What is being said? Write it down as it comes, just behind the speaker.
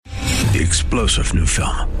The explosive new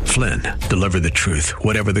film, Flynn, deliver the truth,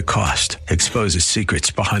 whatever the cost, exposes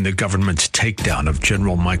secrets behind the government's takedown of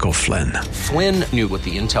General Michael Flynn. Flynn knew what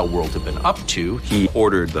the intel world had been up to. He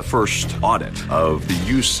ordered the first audit of the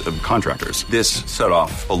use of contractors. This set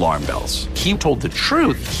off alarm bells. He told the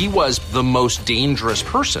truth. He was the most dangerous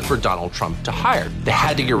person for Donald Trump to hire. They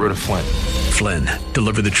had to get rid of Flynn. Flynn,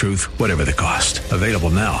 deliver the truth, whatever the cost. Available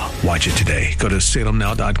now. Watch it today. Go to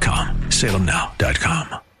salemnow.com.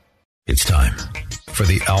 salemnow.com. It's time for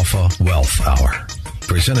the Alpha Wealth Hour,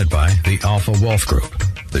 presented by the Alpha Wealth Group,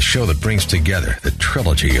 the show that brings together the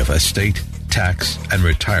trilogy of estate, tax, and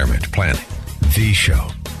retirement planning. The show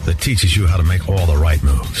that teaches you how to make all the right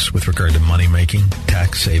moves with regard to money making,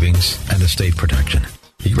 tax savings, and estate protection.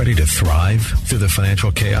 Are you ready to thrive through the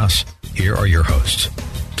financial chaos? Here are your hosts,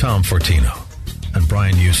 Tom Fortino and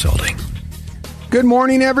Brian Uselding. Good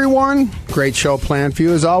morning, everyone. Great show planned for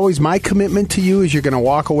you. As always, my commitment to you is you're going to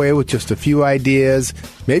walk away with just a few ideas,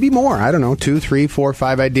 maybe more. I don't know, 2, 3, 4,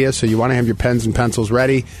 5 ideas. So you want to have your pens and pencils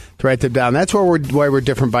ready to write them down. That's why we're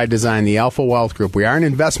different by design, the Alpha Wealth Group. We are an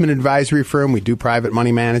investment advisory firm. We do private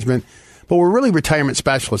money management, but we're really retirement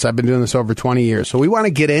specialists. I've been doing this over 20 years. So we want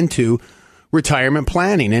to get into retirement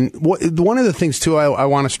planning. And one of the things, too, I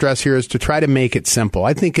want to stress here is to try to make it simple.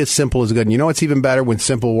 I think as simple is good. And you know what's even better? When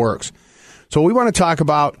simple works. So we want to talk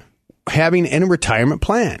about having a retirement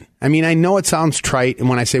plan. I mean, I know it sounds trite, and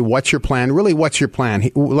when I say, what's your plan? Really, what's your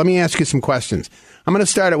plan? Let me ask you some questions. I'm going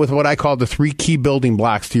to start it with what I call the 3 key building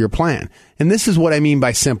blocks to your plan. And this is what I mean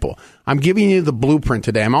by simple. I'm giving you the blueprint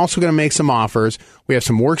today. I'm also going to make some offers. We have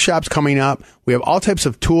some workshops coming up. We have all types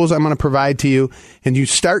of tools I'm going to provide to you, and you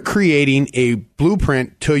start creating a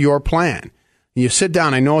blueprint to your plan. You sit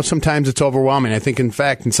down. I know sometimes it's overwhelming. I think, in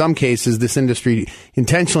fact, in some cases, this industry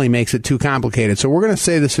intentionally makes it too complicated. So we're going to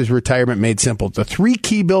say this is retirement made simple. The 3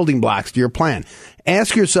 key building blocks to your plan.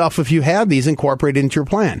 Ask yourself if you have these incorporated into your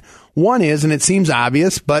plan. One is, and it seems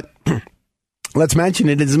obvious, but let's mention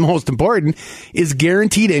it is the most important, is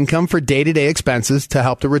guaranteed income for day-to-day expenses to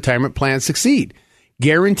help the retirement plan succeed.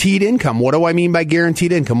 Guaranteed income. What do I mean by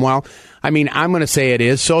guaranteed income? Well, I mean, I'm going to say it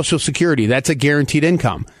is Social Security. That's a guaranteed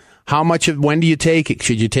income. How much when do you take it?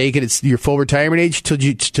 Should you take it at your full retirement age?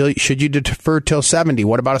 Should you defer till 70?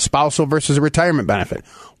 What about a spousal versus a retirement benefit?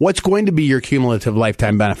 What's going to be your cumulative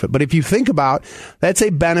lifetime benefit? But if you think about, that's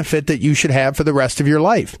a benefit that you should have for the rest of your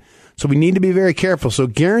life. So we need to be very careful. So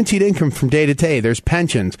guaranteed income from day to day. There's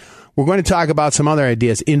pensions. We're going to talk about some other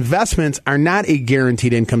ideas. Investments are not a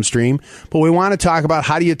guaranteed income stream, but we want to talk about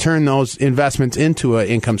how do you turn those investments into an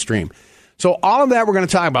income stream. So all of that we're going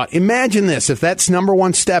to talk about. Imagine this. If that's number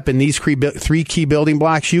one step in these 3 key building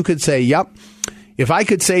blocks, you could say, yep, if I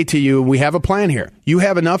could say to you, we have a plan here. You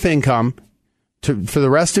have enough income for the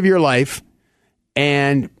rest of your life,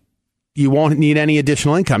 and you won't need any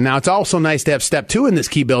additional income. Now, it's also nice to have step 2 in this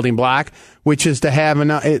key building block, which is to have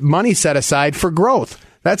enough money set aside for growth.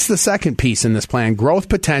 That's the second piece in this plan, growth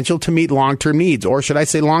potential to meet long-term needs, or should I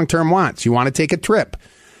say long-term wants. You want to take a trip.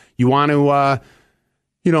 You want to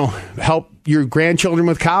help your grandchildren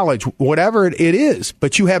with college, whatever it is,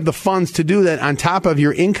 but you have the funds to do that on top of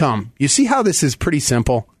your income. You see how this is pretty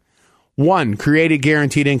simple? 1, create a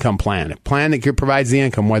guaranteed income plan, a plan that provides the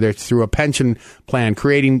income, whether it's through a pension plan,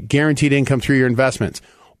 creating guaranteed income through your investments,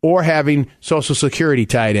 or having Social Security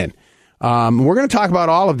tied in. We're going to talk about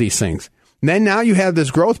all of these things. And then now you have this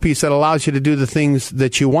growth piece that allows you to do the things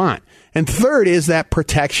that you want. And third is that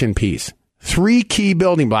protection piece. 3 key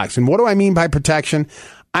building blocks. And what do I mean by protection?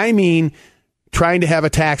 I mean trying to have a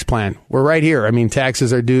tax plan. We're right here. I mean,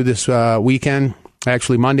 taxes are due this weekend.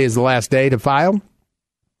 Actually, Monday is the last day to file.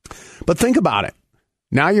 But think about it.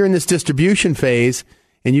 Now you're in this distribution phase,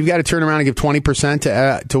 and you've got to turn around and give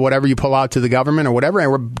 20% to whatever you pull out to the government or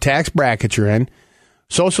whatever tax bracket you're in.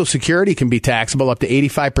 Social Security can be taxable. Up to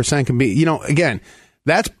 85% can be, again,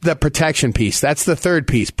 that's the protection piece. That's the third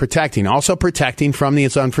piece, protecting. Also protecting from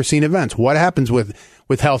these unforeseen events. What happens with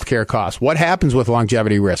healthcare costs? What happens with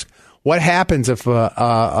longevity risk? What happens if there's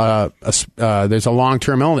a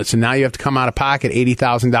long-term illness and now you have to come out of pocket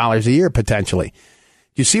 $80,000 a year potentially?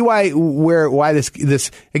 You see why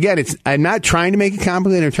this again? I'm not trying to make it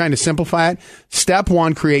complicated. I'm trying to simplify it. Step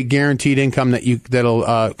 1: create guaranteed income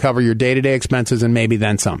that'll cover your day-to-day expenses and maybe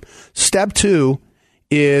then some. Step 2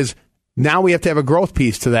 is now we have to have a growth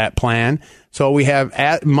piece to that plan. So we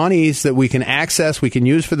have monies that we can access, we can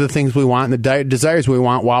use for the things we want and the desires we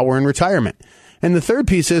want while we're in retirement. And the third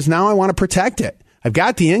piece is now I want to protect it. I've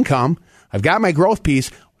got the income. I've got my growth piece.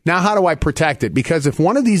 Now how do I protect it? Because if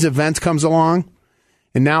one of these events comes along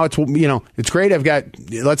and now it's great.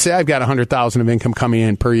 Let's say I've got $100,000 of income coming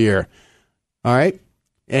in per year. All right.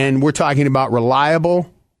 And we're talking about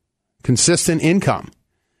reliable consistent income.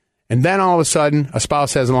 And then all of a sudden, a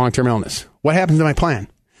spouse has a long-term illness. What happens to my plan?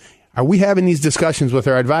 Are we having these discussions with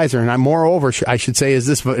our advisor? And moreover, I should say, is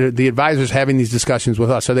this the advisor's having these discussions with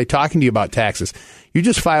us? Are they talking to you about taxes? You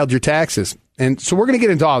just filed your taxes. And so we're going to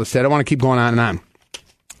get into all this today. I don't want to keep going on and on.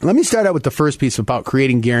 Let me start out with the first piece about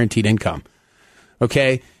creating guaranteed income.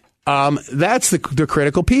 Okay? That's the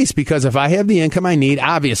critical piece, because if I have the income I need,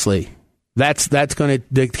 obviously, that's going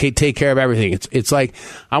to take care of everything. It's like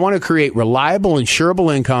I want to create reliable,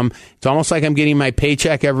 insurable income. It's almost like I'm getting my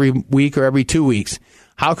paycheck every week or every 2 weeks.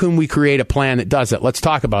 How can we create a plan that does it? Let's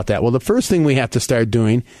talk about that. Well, the first thing we have to start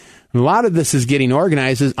doing, and a lot of this is getting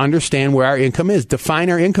organized, is understand where our income is. Define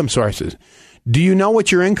our income sources. Do you know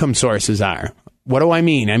what your income sources are? What do I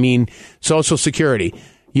mean? I mean, Social Security.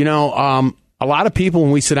 You know, a lot of people,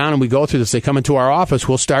 when we sit down and we go through this, they come into our office,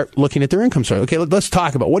 we'll start looking at their income source. Okay, let's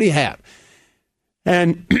talk about, what do you have?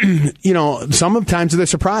 And, you know, sometimes they're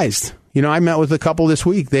surprised. You know, I met with a couple this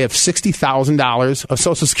week. They have $60,000 of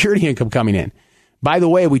Social Security income coming in. By the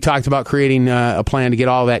way, we talked about creating a plan to get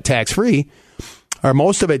all of that tax-free, or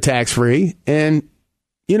most of it tax-free. And,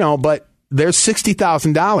 you know, but there's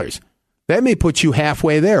 $60,000. That may put you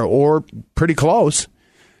halfway there or pretty close.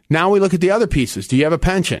 Now we look at the other pieces. Do you have a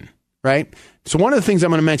pension, right? So one of the things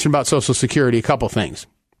I'm going to mention about Social Security, a couple things.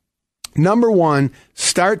 Number one,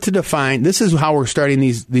 start to define, this is how we're starting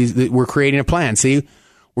these we're creating a plan. See,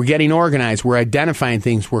 we're getting organized. We're identifying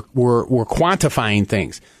things. We're quantifying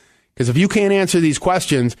things. Because if you can't answer these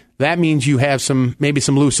questions, that means you have maybe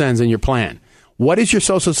some loose ends in your plan. What is your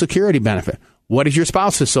Social Security benefit? What is your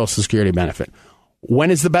spouse's Social Security benefit?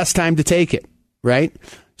 When is the best time to take it, right?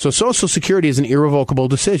 So Social Security is an irrevocable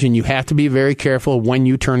decision. You have to be very careful when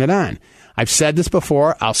you turn it on. I've said this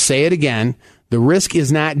before. I'll say it again. The risk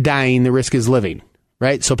is not dying. The risk is living,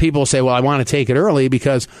 right? So people say, well, I want to take it early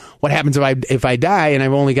because what happens if I die and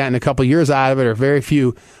I've only gotten a couple years out of it or very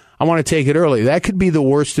few? I want to take it early. That could be the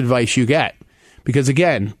worst advice you get. Because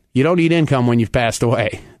again, you don't need income when you've passed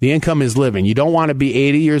away. The income is living. You don't want to be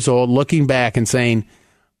 80 years old looking back and saying,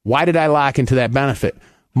 why did I lock into that benefit?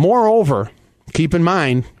 Moreover, keep in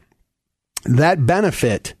mind, that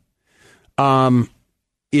benefit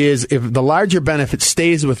is if the larger benefit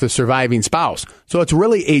stays with the surviving spouse. So it's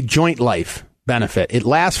really a joint life benefit. It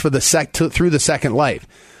lasts for through the second life.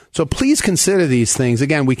 So please consider these things.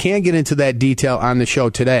 Again, we can't get into that detail on the show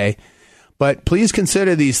today, but please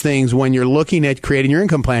consider these things when you're looking at creating your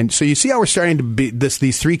income plan. So you see how we're starting to be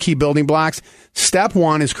these three key building blocks? Step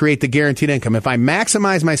one is create the guaranteed income. If I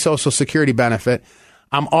maximize my Social Security benefit,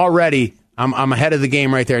 I'm ahead of the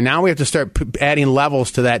game right there. Now we have to start adding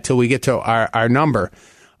levels to that till we get to our number.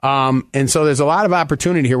 And so there's a lot of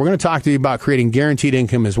opportunity here. We're going to talk to you about creating guaranteed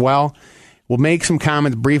income as well. We'll make some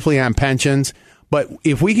comments briefly on pensions. But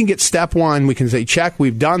if we can get step one, we can say, check,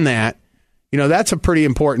 we've done that. You know, that's a pretty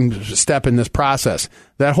important step in this process.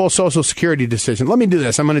 That whole Social Security decision. Let me do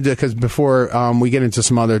this. I'm going to do it because before we get into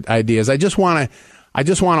some other ideas, I just want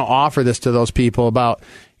to offer this to those people about,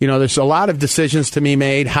 you know, there's a lot of decisions to be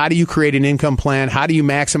made. How do you create an income plan? How do you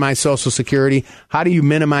maximize Social Security? How do you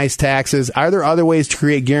minimize taxes? Are there other ways to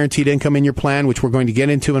create guaranteed income in your plan, which we're going to get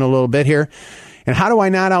into in a little bit here? And how do I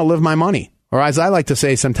not outlive my money? Or as I like to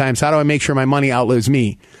say sometimes, how do I make sure my money outlives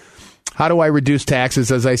me? How do I reduce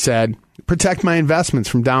taxes, as I said, protect my investments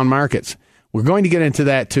from down markets? We're going to get into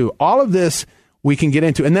that too. All of this we can get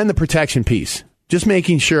into. And then the protection piece. Just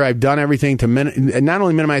making sure I've done everything to not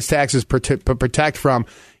only minimize taxes, but protect from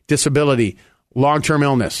disability, long-term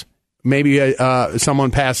illness. Maybe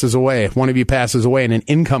someone passes away. If one of you passes away and an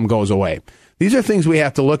income goes away. These are things we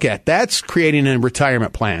have to look at. That's creating a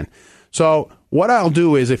retirement plan. So what I'll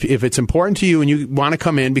do is if it's important to you and you want to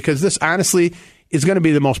come in, because this honestly is going to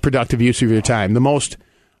be the most productive use of your time, the most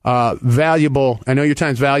valuable. I know your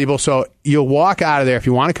time's valuable, so you'll walk out of there. If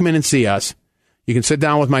you want to come in and see us, you can sit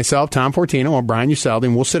down with myself, Tom Fortino, or Brian Useldi,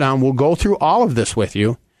 and we'll sit down. We'll go through all of this with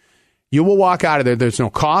you. You will walk out of there. There's no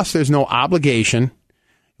cost. There's no obligation.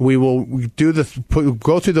 We will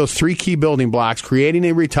go through those three key building blocks, creating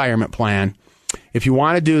a retirement plan. If you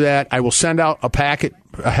want to do that, I will send out a packet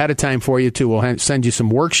ahead of time for you, too. We'll send you some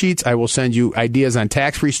worksheets. I will send you ideas on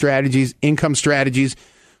tax-free strategies, income strategies,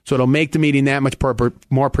 so it'll make the meeting that much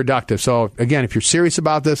more productive. So, again, if you're serious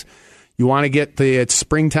about this, you want to get it's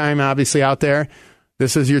springtime, obviously, out there.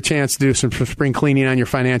 This is your chance to do some spring cleaning on your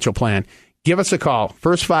financial plan. Give us a call.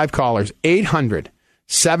 First 5 callers,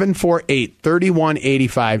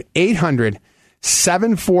 800-748-3185,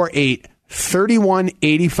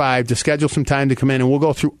 800-748-3185 to schedule some time to come in, and we'll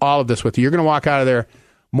go through all of this with you. You're going to walk out of there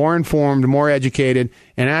more informed, more educated,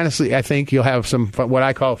 and honestly, I think you'll have some what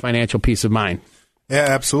I call financial peace of mind. Yeah,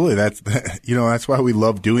 absolutely. That's why we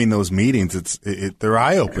love doing those meetings. They're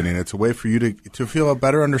eye-opening. It's a way for you to feel a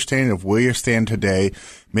better understanding of where you stand today,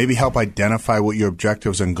 maybe help identify what your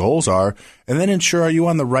objectives and goals are, and then ensure, are you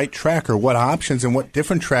on the right track, or what options and what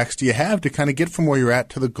different tracks do you have to kind of get from where you're at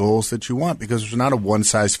to the goals that you want, because there's not a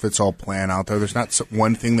one-size-fits-all plan out there. There's not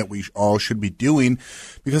one thing that we all should be doing,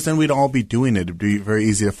 because then we'd all be doing it. It'd be very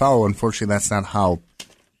easy to follow. Unfortunately, that's not how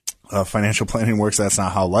financial planning works. That's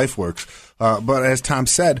not how life works. But as Tom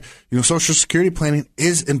said, Social Security planning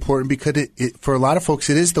is important because for a lot of folks,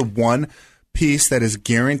 it is the one piece that is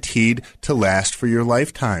guaranteed to last for your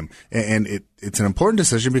lifetime. And it's an important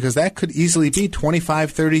decision because that could easily be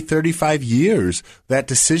 25, 30, 35 years. That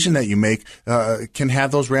decision that you make can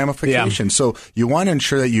have those ramifications. Yeah. So you want to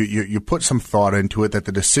ensure that you put some thought into it, that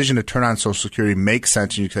the decision to turn on Social Security makes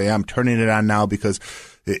sense. And you say, I'm turning it on now because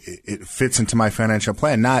it fits into my financial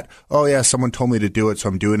plan. Not, oh, yeah, someone told me to do it, so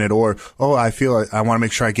I'm doing it. Or, oh, I feel I want to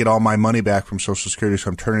make sure I get all my money back from Social Security,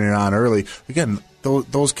 so I'm turning it on early. Again,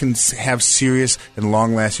 those can have serious and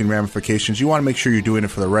long-lasting ramifications. You want to make sure you're doing it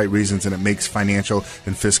for the right reasons and it makes financial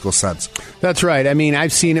and fiscal sense. That's right. I mean,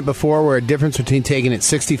 I've seen it before where a difference between taking it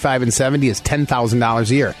 65 and 70 is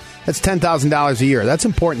 $10,000 a year. That's $10,000 a year. That's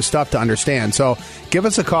important stuff to understand. So give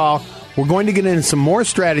us a call. We're going to get into some more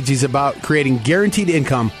strategies about creating guaranteed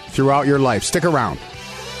income throughout your life. Stick around.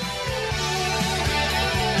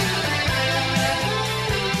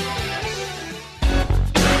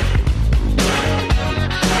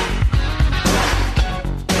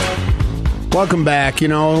 Welcome back.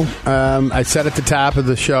 I said at the top of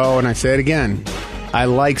the show, and I say it again, I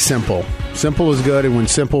like simple. Simple is good, and when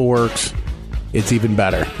simple works, it's even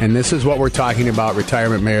better. And this is what we're talking about,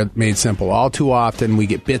 retirement made simple. All too often, we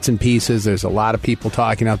get bits and pieces. There's a lot of people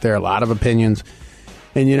talking out there, a lot of opinions.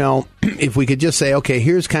 And, if we could just say, okay,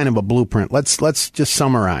 here's kind of a blueprint. Let's just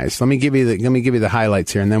summarize. Let me give you the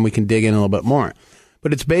highlights here, and then we can dig in a little bit more.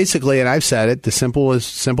 But it's basically, and I've said it, the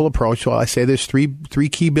simple approach. Well, I say there's three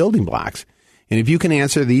key building blocks. And if you can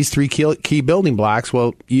answer these three key building blocks,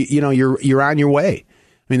 well, you're on your way.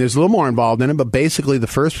 I mean, there's a little more involved in it, but basically the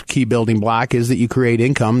first key building block is that you create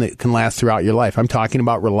income that can last throughout your life. I'm talking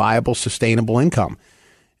about reliable, sustainable income.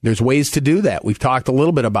 There's ways to do that. We've talked a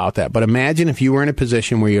little bit about that. But imagine if you were in a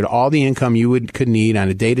position where you had all the income you could need on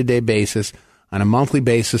a day-to-day basis, on a monthly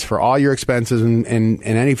basis for all your expenses and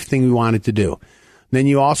anything you wanted to do. Then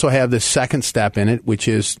you also have the second step in it, which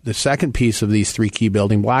is the second piece of these three key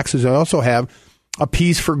building blocks, is I also have a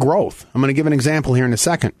piece for growth. I'm going to give an example here in a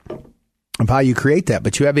second of how you create that.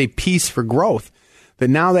 But you have a piece for growth that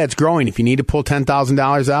now that's growing. If you need to pull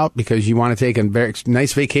 $10,000 out because you want to take a very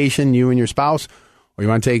nice vacation, you and your spouse, or you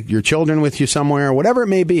want to take your children with you somewhere, whatever it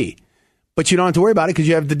may be, but you don't have to worry about it because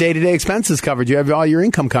you have the day-to-day expenses covered. You have all your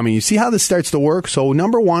income coming. You see how this starts to work? So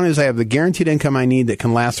number one is I have the guaranteed income I need that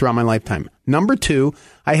can last throughout my lifetime. Number two,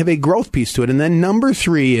 I have a growth piece to it. And then number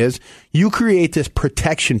three is you create this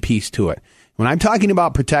protection piece to it. When I'm talking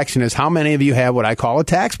about protection is how many of you have what I call a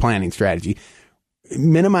tax planning strategy,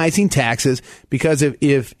 minimizing taxes, because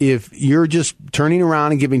if you're just turning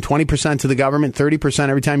around and giving 20% to the government, 30%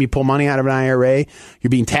 every time you pull money out of an IRA, you're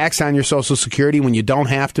being taxed on your Social Security when you don't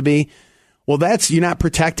have to be. Well, you're not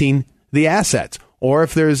protecting the assets. Or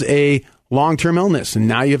if there's a long-term illness and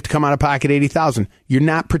now you have to come out of pocket $80,000, you're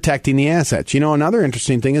not protecting the assets. Another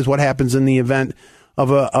interesting thing is what happens in the event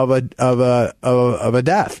of a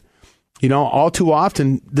death. All too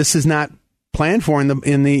often this is not planned for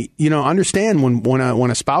in the understand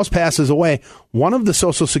when a spouse passes away, one of the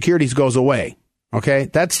Social Securities goes away. Okay,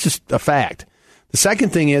 that's just a fact. The second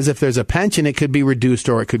thing is if there's a pension, it could be reduced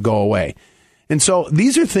or it could go away. And so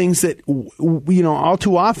these are things that, all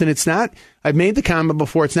too often it's not, I've made the comment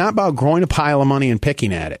before, it's not about growing a pile of money and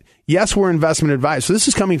picking at it. Yes, we're investment advisors. So this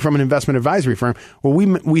is coming from an investment advisory firm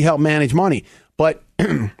where we help manage money. But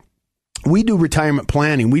we do retirement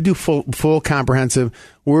planning. We do full comprehensive.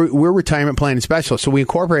 We're retirement planning specialists. So we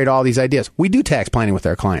incorporate all these ideas. We do tax planning with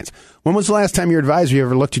our clients. When was the last time your advisor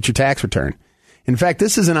ever looked at your tax return? In fact,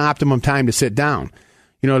 this is an optimum time to sit down.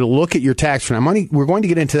 To look at your tax return. We're going to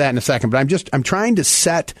get into that in a second, but I'm trying to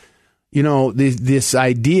set, this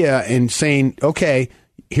idea and saying, okay,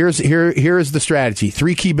 here's the strategy.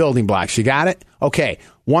 Three key building blocks. You got it? Okay.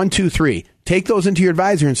 1, 2, 3. Take those into your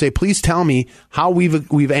advisor and say, please tell me how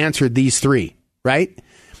we've answered these three, right?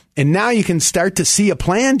 And now you can start to see a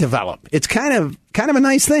plan develop. It's kind of a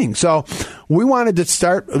nice thing. So we wanted to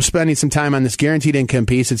start spending some time on this guaranteed income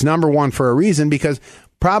piece. It's number one for a reason, because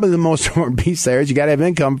probably the most important piece there is you got to have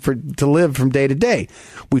income to live from day to day.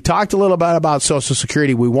 We talked a little bit about Social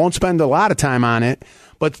Security. We won't spend a lot of time on it,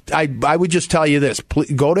 but I would just tell you this.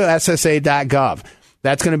 Please, go to SSA.gov.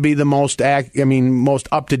 That's going to be the most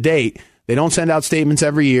up to date. They don't send out statements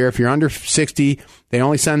every year. If you're under 60, they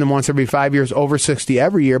only send them once every 5 years, over 60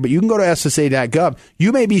 every year. But you can go to SSA.gov.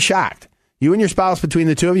 You may be shocked. You and your spouse, between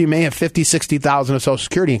the two of you, may have $50,000, $60,000 of Social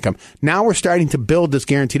Security income. Now we're starting to build this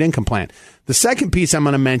guaranteed income plan. The second piece I'm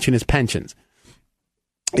going to mention is pensions.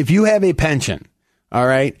 If you have a pension, all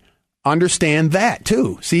right, understand that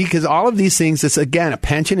too. See, because all of these things, a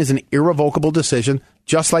pension is an irrevocable decision,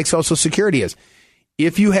 just like Social Security is.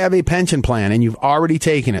 If you have a pension plan and you've already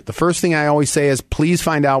taken it, the first thing I always say is please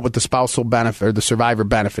find out what the spousal benefit or the survivor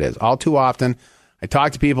benefit is. All too often, I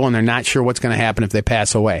talk to people and they're not sure what's going to happen if they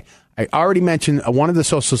pass away. I already mentioned one of the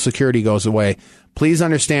Social Security goes away. Please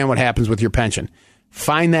understand what happens with your pension.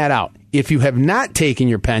 Find that out. If you have not taken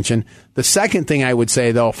your pension, the second thing I would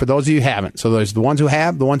say, though, for those of you who haven't, so there's the ones who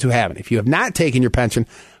have, the ones who haven't. If you have not taken your pension,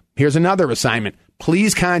 here's another assignment.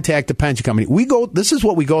 Please contact the pension company. This is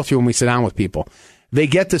what we go through when we sit down with people. They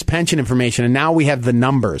get this pension information, and now we have the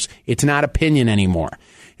numbers. It's not opinion anymore.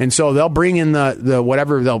 And so they'll bring in the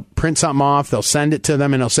whatever, they'll print something off, they'll send it to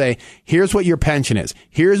them, and they'll say, here's what your pension is.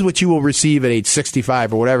 Here's what you will receive at age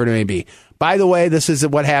 65 or whatever it may be. By the way, this is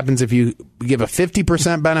what happens if you give a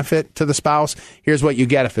 50% benefit to the spouse. Here's what you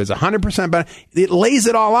get if there's 100% benefit. It lays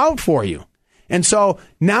it all out for you. And so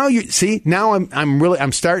now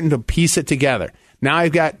I'm starting to piece it together. Now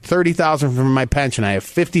I've got $30,000 from my pension. I have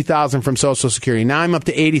 $50,000 from Social Security. Now I'm up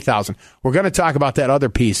to $80,000. We're going to talk about that other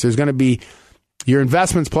piece. There's going to be your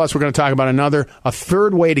investments, plus we're going to talk about a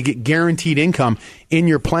third way to get guaranteed income in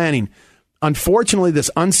your planning. Unfortunately, this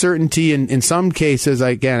uncertainty in some cases,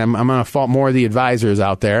 again, I'm going to fault more of the advisors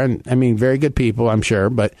out there. And I mean, very good people, I'm sure.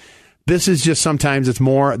 But this is just sometimes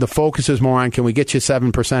the focus is more on, can we get you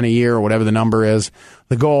 7% a year or whatever the number is,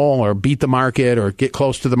 the goal, or beat the market or get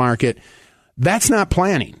close to the market. That's not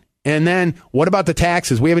planning. And then what about the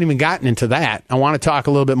taxes? We haven't even gotten into that. I want to talk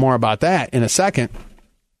a little bit more about that in a second.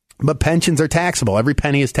 But pensions are taxable. Every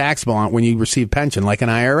penny is taxable when you receive pension, like an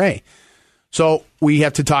IRA. So we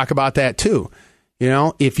have to talk about that too. You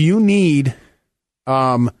know, if you need,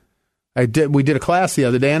 we did a class the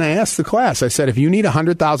other day, and I asked the class, I said, if you need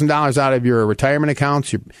 $100,000 out of your retirement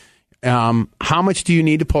accounts, how much do you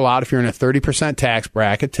need to pull out if you're in a 30% tax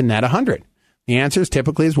bracket to net 100? The answer is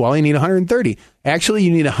typically you need 130. Actually,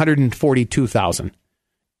 you need 142,000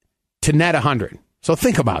 to net 100. So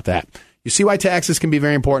think about that. You see why taxes can be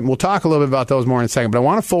very important. We'll talk a little bit about those more in a second, but I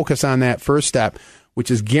want to focus on that first step,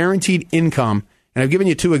 which is guaranteed income. And I've given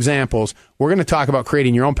you two examples. We're going to talk about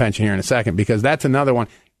creating your own pension here in a second, because that's another one.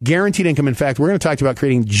 Guaranteed income. In fact, we're going to talk about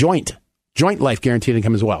creating joint life guaranteed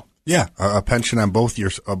income as well. Yeah, a pension on both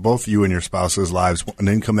you and your spouse's lives, an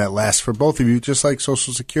income that lasts for both of you, just like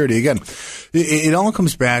Social Security. Again, it all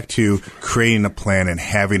comes back to creating a plan and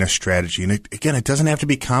having a strategy. And again, it doesn't have to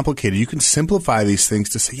be complicated. You can simplify these things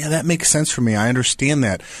to say, yeah, that makes sense for me. I understand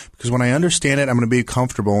that. Because when I understand it, I'm going to be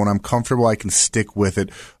comfortable. When I'm comfortable, I can stick with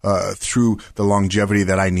it through the longevity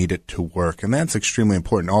that I need it to work. And that's extremely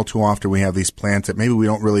important. All too often, we have these plans that maybe we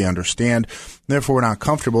don't really understand. Therefore, we're not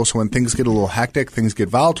comfortable. So when things get a little hectic, things get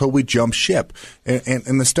volatile, we jump ship.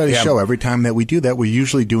 And the studies show every time that we do that, we're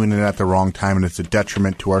usually doing it at the wrong time, and it's a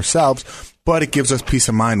detriment to ourselves. But it gives us peace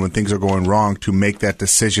of mind when things are going wrong to make that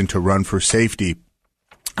decision to run for safety.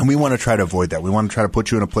 And we want to try to avoid that. We want to try to put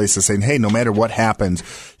you in a place of saying, hey, no matter what happens,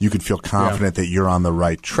 you can feel confident that you're on the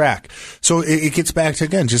right track. So it gets back to,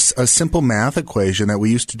 again, just a simple math equation that we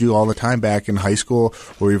used to do all the time back in high school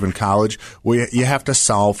or even college, where you have to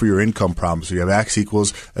solve for your income problem. So you have X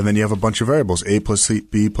equals, and then you have a bunch of variables, A plus C,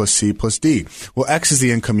 B plus C plus D. Well, X is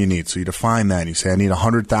the income you need. So you define that. And you say, I need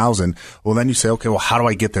 100,000. Well, then you say, okay, well, how do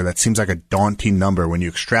I get there? That seems like a daunting number. When you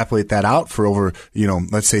extrapolate that out for over,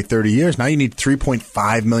 let's say 30 years, now you need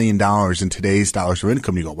 $3.5 million in today's dollars of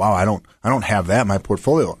income. You go, wow, I don't have that in my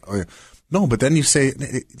portfolio. No, but then you say,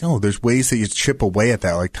 no, there's ways that you chip away at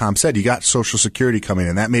that. Like Tom said, you got Social Security coming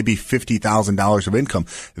in. That may be $50,000 of income.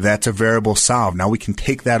 That's a variable solve. Now we can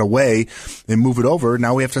take that away and move it over.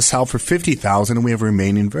 Now we have to solve for $50,000 and we have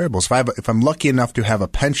remaining variables. If I'm lucky enough to have a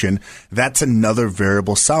pension, that's another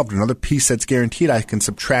variable solved. Another piece that's guaranteed, I can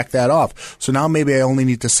subtract that off. So now maybe I only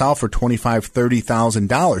need to solve for $25,000,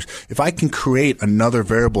 $30,000. If I can create another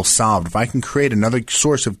variable solved, if I can create another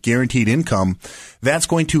source of guaranteed income, that's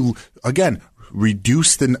going to, again,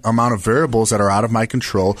 reduce the amount of variables that are out of my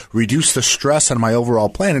control, reduce the stress on my overall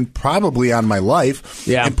plan and probably on my life,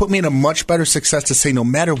 and put me in a much better success to say no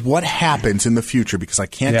matter what happens in the future, because I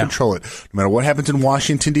can't control it, no matter what happens in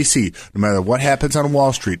Washington, D.C., no matter what happens on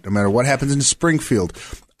Wall Street, no matter what happens in Springfield,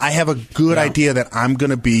 I have a good idea that I'm going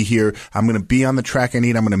to be here. I'm going to be on the track I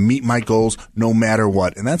need. I'm going to meet my goals no matter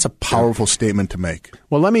what. And that's a powerful statement to make.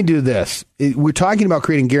 Well, let me do this. We're talking about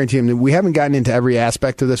creating guaranteed income. We haven't gotten into every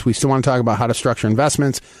aspect of this. We still want to talk about how to structure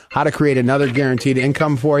investments, how to create another guaranteed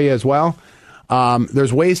income for you as well.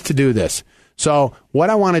 There's ways to do this. So what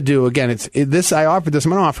I want to do, again, I offered this.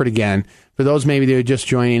 I'm going to offer it again for those maybe that are just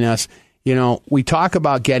joining us. You know, we talk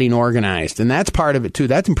about getting organized, and that's part of it, too.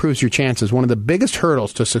 That improves your chances. One of the biggest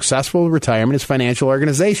hurdles to successful retirement is financial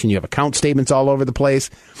organization. You have account statements all over the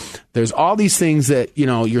place. There's all these things that, you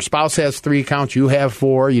know, your spouse has 3 accounts, you have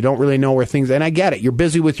 4. You don't really know where things, and I get it. You're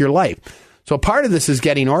busy with your life. So part of this is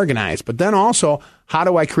getting organized, but then also, how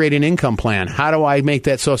do I create an income plan? How do I make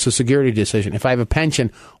that Social Security decision? If I have a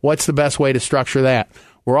pension, what's the best way to structure that?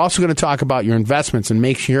 We're also going to talk about your investments and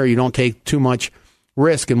make sure you don't take too much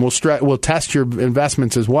risk, and we'll test your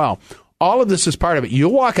investments as well. All of this is part of it.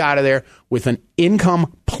 You'll walk out of there with an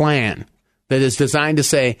income plan that is designed to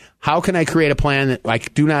say, how can I create a plan that I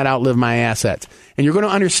do not outlive my assets? And you're going to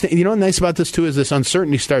understand, you know what's nice about this too is this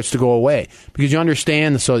uncertainty starts to go away because you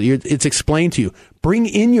understand, so it's explained to you. Bring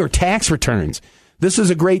in your tax returns. This is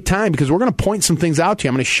a great time because we're going to point some things out to you.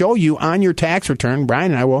 I'm going to show you on your tax return,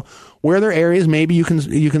 Brian and I will, where there are areas maybe you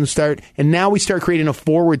can start. And now we start creating a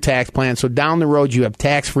forward tax plan. So down the road, you have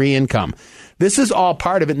tax-free income. This is all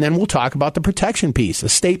part of it. And then we'll talk about the protection piece,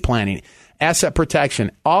 estate planning, asset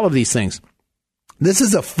protection, all of these things. This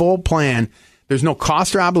is a full plan. There's no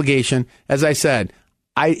cost or obligation. As I said,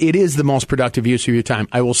 it is the most productive use of your time.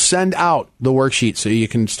 I will send out the worksheet so you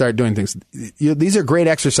can start doing things. These are great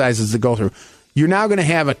exercises to go through. You're now going to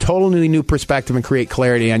have a totally new perspective and create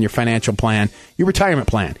clarity on your financial plan, your retirement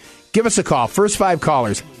plan. Give us a call. First 5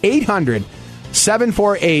 callers,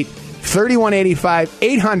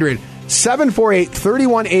 800-748-3185,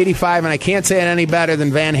 800-748-3185, and I can't say it any better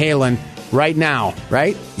than Van Halen right now,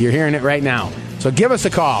 right? You're hearing it right now. So give us a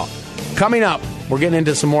call. Coming up, we're getting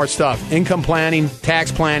into some more stuff. Income planning, tax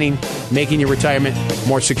planning, making your retirement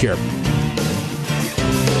more secure.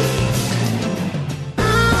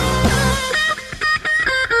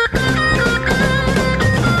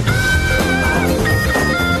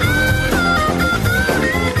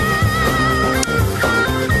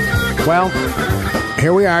 Well,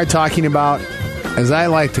 here we are talking about, as I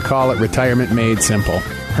like to call it, retirement made simple,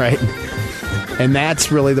 right? And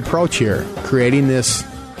that's really the approach here, creating this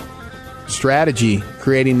strategy,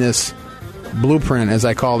 creating this blueprint, as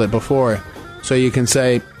I called it before, so you can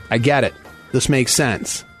say, I get it. This makes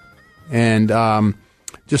sense. And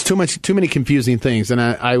just too many confusing things. And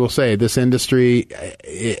I will say, this industry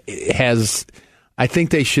has, I think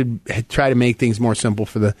they should try to make things more simple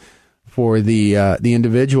for the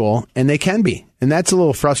individual, and they can be, and that's a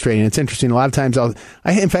little frustrating. It's interesting. A lot of times,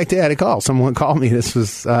 in fact, I had a call. Someone called me. This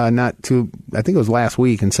was I think it was last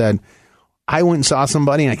week, and said, I went and saw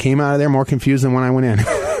somebody, and I came out of there more confused than when I went in.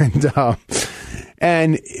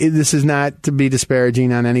 and this is not to be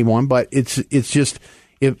disparaging on anyone, but it's just.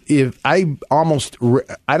 If I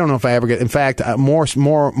don't know if I ever get, in fact, more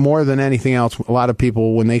than anything else, a lot of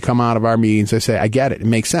people, when they come out of our meetings, they say, I get it. It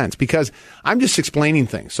makes sense because I'm just explaining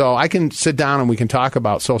things. So I can sit down and we can talk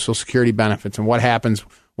about Social Security benefits and what happens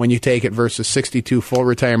when you take it versus 62 full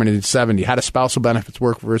retirement at 70, how do spousal benefits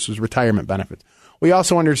work versus retirement benefits. We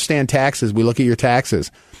also understand taxes. We look at your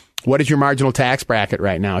taxes. What is your marginal tax bracket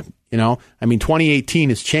right now? You know, 2018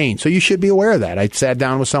 has changed. So you should be aware of that. I sat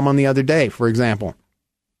down with someone the other day, for example.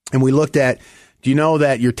 And we looked at, do you know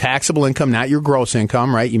that your taxable income, not your gross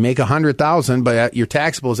income, right? You make $100,000, but your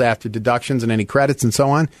taxable is after deductions and any credits and so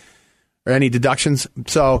on, or any deductions.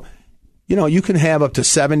 So, you can have up to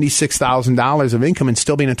 $76,000 of income and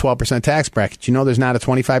still be in a 12% tax bracket. You know, there's not a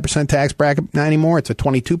 25% tax bracket anymore. It's a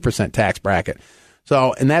 22% tax bracket.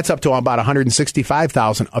 So, and that's up to about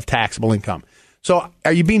 $165,000 of taxable income. So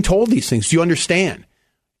are you being told these things? Do you understand?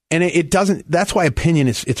 And it doesn't, that's why opinion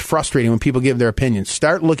it's frustrating when people give their opinions.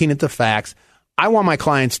 Start looking at the facts. I want my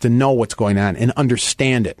clients to know what's going on and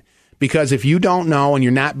understand it. Because if you don't know and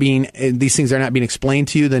these things are not being explained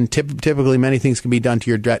to you, then typically many things can be done to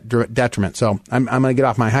your detriment. So I'm going to get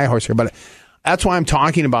off my high horse here, but that's why I'm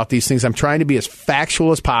talking about these things. I'm trying to be as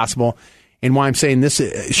factual as possible, and why I'm saying this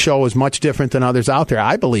show is much different than others out there,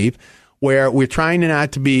 I believe, where we're trying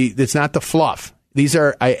it's not the fluff. These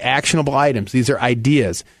are actionable items. These are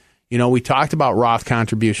ideas. We talked about Roth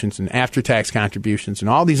contributions and after-tax contributions and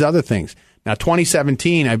all these other things. Now,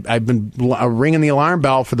 2017, I've been ringing the alarm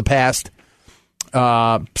bell for the past,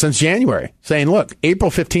 since January, saying, look, April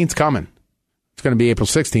 15th coming. It's going to be April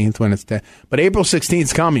 16th when it's dead. But April 16th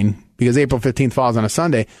is coming because April 15th falls on a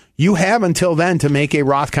Sunday. You have until then to make a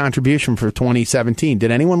Roth contribution for 2017.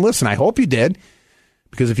 Did anyone listen? I hope you did.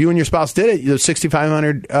 Because if you and your spouse did it, there's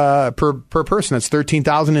 $6,500 per person. That's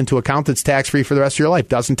 $13,000 into account that's tax-free for the rest of your life.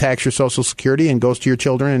 Doesn't tax your Social Security and goes to your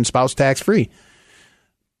children and spouse tax-free.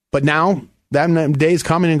 But now that day's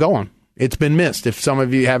coming and going. It's been missed if some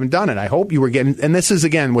of you haven't done it. I hope you were getting, and this is,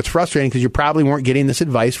 again, what's frustrating because you probably weren't getting this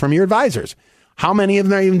advice from your advisors. How many of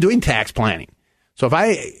them are even doing tax planning? So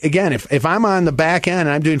if I'm on the back end and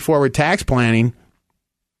I'm doing forward tax planning,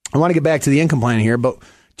 I want to get back to the income planning here, but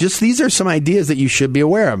just these are some ideas that you should be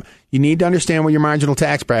aware of. You need to understand what your marginal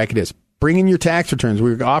tax bracket is. Bring in your tax returns.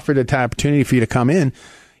 We offered an opportunity for you to come in.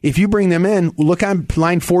 If you bring them in, look on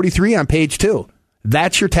line 43 on page 2.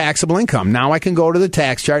 That's your taxable income. Now I can go to the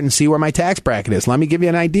tax chart and see where my tax bracket is. Let me give you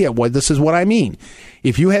an idea. This is what I mean.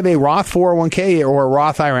 If you have a Roth 401k or a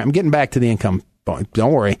Roth IRA, I'm getting back to the income.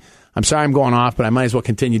 Don't worry. I'm sorry I'm going off, but I might as well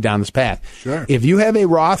continue down this path. Sure. If you have a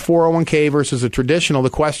Roth 401k versus a traditional,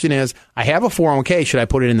 the question is, I have a 401k. Should I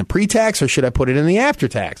put it in the pre-tax or should I put it in the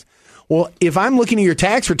after-tax? Well, if I'm looking at your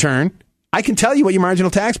tax return, I can tell you what your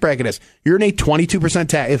marginal tax bracket is. You're in a 22%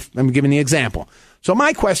 tax, if I'm giving the example. So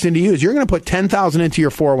my question to you is, you're going to put $10,000 into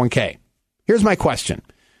your 401k. Here's my question.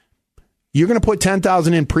 You're going to put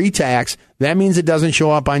 $10,000 in pre-tax. That means it doesn't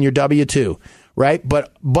show up on your W-2, right?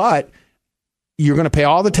 But you're going to pay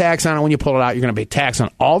all the tax on it when you pull it out. You're going to pay tax on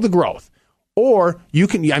all the growth. Or you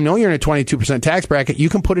can, I know you're in a 22% tax bracket. You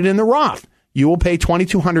can put it in the Roth. You will pay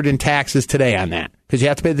 $2,200 in taxes today on that because you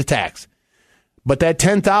have to pay the tax. But that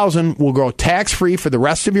 $10,000 will go tax-free for the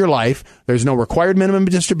rest of your life. There's no required minimum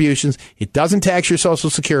distributions. It doesn't tax your Social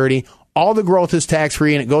Security. All the growth is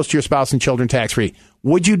tax-free, and it goes to your spouse and children tax-free.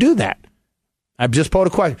 Would you do that? I've just posed a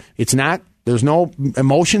question. It's not. There's no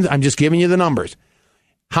emotions. I'm just giving you the numbers.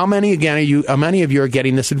 How many of you are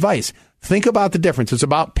getting this advice? Think about the difference. It's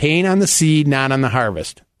about paying on the seed, not on the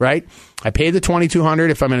harvest, right? I pay the $2,200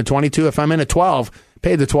 if I'm in a 22. If I'm in a 12,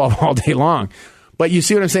 pay the 12 all day long. But you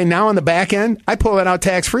see what I'm saying? Now on the back end, I pull that out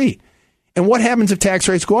tax-free. And what happens if tax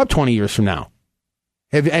rates go up 20 years from now?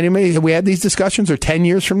 Have we had these discussions, or 10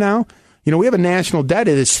 years from now? We have a national debt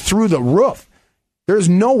that is through the roof. There's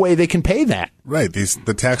no way they can pay that. Right.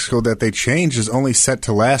 The tax code that they changed is only set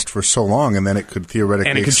to last for so long, and then it could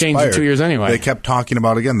theoretically expire. And it could change in 2 years anyway. They kept talking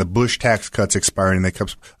about, again, the Bush tax cuts expiring.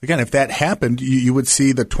 Again, if that happened, you would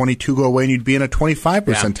see the 22 go away and you'd be in a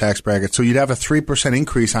 25% tax bracket. So you'd have a 3%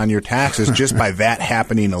 increase on your taxes just by that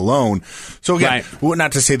happening alone. So again,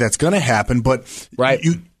 not to say that's going to happen, but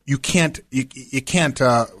you can't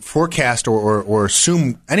forecast or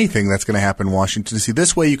assume anything that's going to happen in Washington, D.C.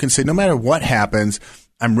 This way you can say, no matter what happens,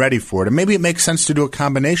 I'm ready for it. And maybe it makes sense to do a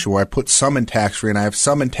combination where I put some in tax-free and I have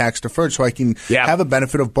some in tax-deferred so I can have a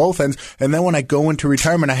benefit of both ends. And then when I go into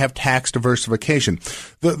retirement, I have tax diversification.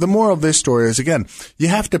 The moral of this story is, again, you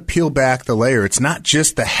have to peel back the layer. It's not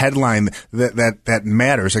just the headline that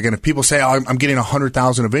matters. Again, if people say, I'm getting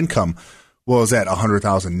 $100,000 of income, well, is that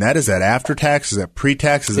 $100,000 net? Is that after tax? Is that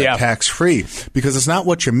pre-tax? Is that tax-free? Because it's not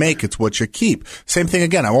what you make, it's what you keep. Same thing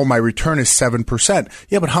again. My return is 7%.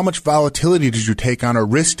 Yeah, but how much volatility did you take on or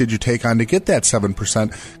risk did you take on to get that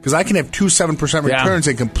 7%? Because I can have two 7% returns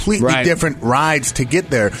and completely different rides to get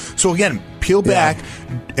there. So again, peel back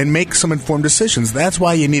and make some informed decisions. That's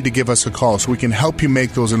why you need to give us a call so we can help you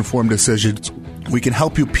make those informed decisions. We can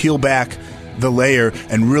help you peel back the layer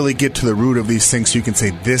and really get to the root of these things so you can say,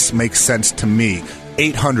 this makes sense to me.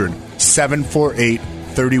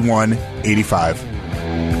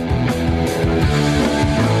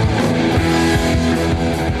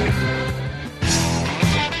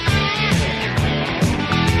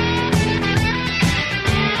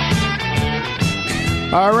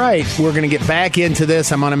 All right, we're going to get back into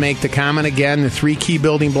this. I'm going to make the comment again, the 3 key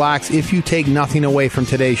building blocks. If you take nothing away from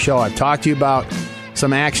today's show, I've talked to you about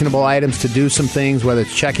some actionable items to do some things, whether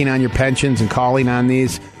it's checking on your pensions and calling on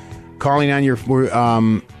on your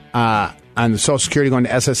on the Social Security, going to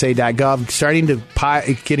SSA.gov, starting to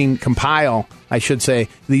compile, I should say,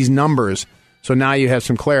 these numbers. So now you have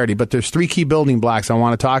some clarity. But there's 3 key building blocks I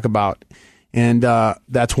want to talk about. And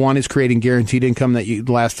that's one is creating guaranteed income that you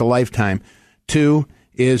last a lifetime. 2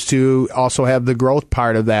 is to also have the growth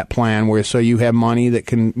part of that plan, where so you have money that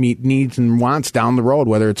can meet needs and wants down the road,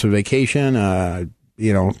 whether it's a vacation,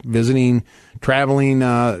 visiting, traveling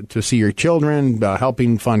to see your children,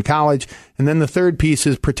 helping fund college. And then the third piece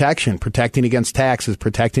is protection, protecting against taxes,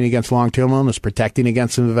 protecting against long-term illness, protecting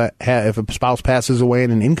against if a spouse passes away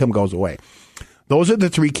and an income goes away. Those are the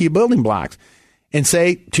 3 key building blocks. And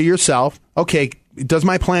say to yourself, okay, does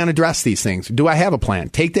my plan address these things? Do I have a plan?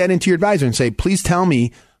 Take that into your advisor and say, please tell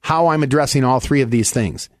me how I'm addressing all 3 of these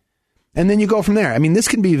things. And then you go from there. I mean, this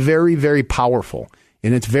can be very, very powerful.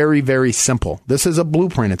 And it's very, very simple. This is a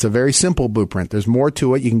blueprint. It's a very simple blueprint. There's more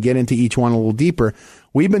to it. You can get into each one a little deeper.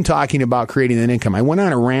 We've been talking about creating an income. I went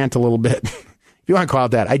on a rant a little bit, if you want to call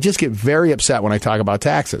it that. I just get very upset when I talk about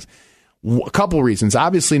taxes. A couple reasons.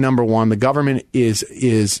 Obviously, number one, the government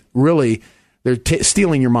is really, they're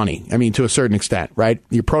stealing your money. I mean, to a certain extent, right?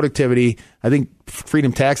 Your productivity, I think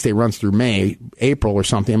Freedom Tax Day runs through April or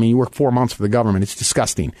something. I mean, you work 4 months for the government. It's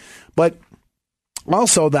disgusting. But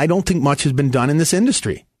also, I don't think much has been done in this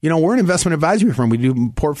industry. You know, we're an investment advisory firm. We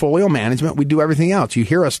do portfolio management. We do everything else. You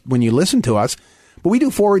hear us when you listen to us, but we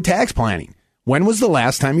do forward tax planning. When was the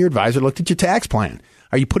last time your advisor looked at your tax plan?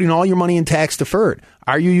 Are you putting all your money in tax deferred?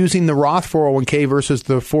 Are you using the Roth 401k versus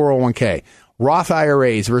the 401k? Roth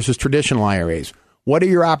IRAs versus traditional IRAs? What are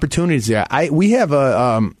your opportunities there? We have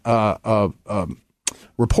a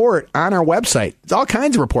report on our website. It's all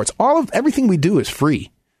kinds of reports. Everything we do is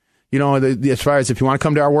free. You know, as far as if you want to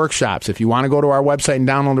come to our workshops, if you want to go to our website and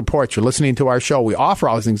download reports, you're listening to our show. We offer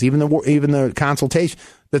all these things, even the consultation.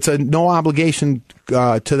 That's a no obligation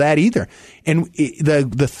to that either. And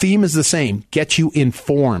the theme is the same: get you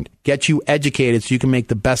informed, get you educated, so you can make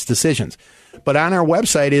the best decisions. But on our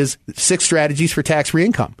website is 6 strategies for tax-free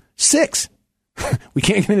income. 6. We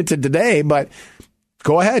can't get into today, but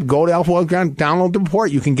go ahead, go to Alpha Wealth Ground, download the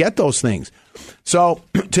report. You can get those things. So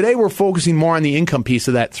today we're focusing more on the income piece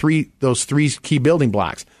of those 3 key building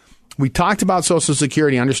blocks. We talked about Social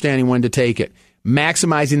Security, understanding when to take it,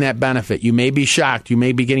 maximizing that benefit. You may be shocked. You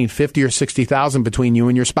may be getting $50,000 or $60,000 between you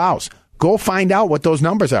and your spouse. Go find out what those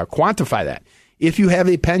numbers are. Quantify that. If you have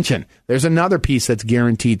a pension, there's another piece that's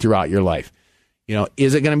guaranteed throughout your life. You know,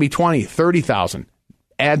 is it going to be $20,000, $30,000?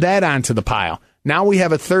 Add that onto the pile. Now we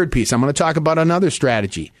have a third piece. I'm going to talk about another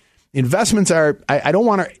strategy. Investments are, I don't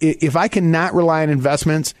want to, if I cannot rely on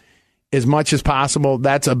investments as much as possible,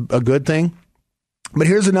 that's a good thing. But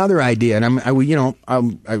here's another idea, and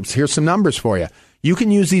here's some numbers for you. You can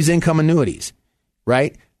use these income annuities,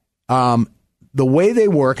 right? The way they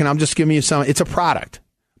work, and I'm just giving you some, it's a product,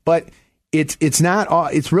 but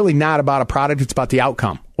it's really not about a product. It's about the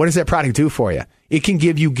outcome. What does that product do for you? It can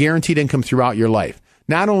give you guaranteed income throughout your life.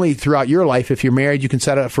 Not only throughout your life, if you're married, you can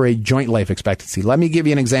set it up for a joint life expectancy. Let me give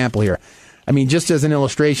you an example here. I mean, just as an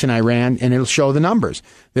illustration, I ran, and it'll show the numbers.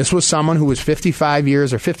 This was someone who was 55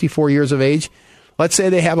 years or 54 years of age. Let's say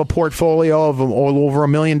they have a portfolio of over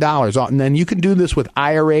 $1 million. And then you can do this with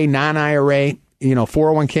IRA, non-IRA,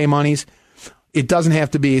 401k monies. It doesn't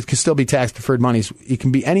have to be, it can still be tax-deferred monies. It can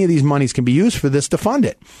be, any of these monies can be used for this to fund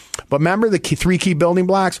it. But remember the 3 key building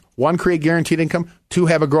blocks? 1, create guaranteed income. 2,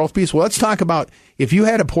 have a growth piece. Well, let's talk about if you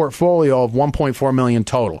had a portfolio of $1.4 million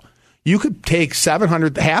total, you could take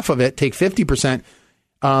 $700, half of it, take 50%,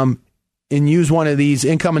 and use one of these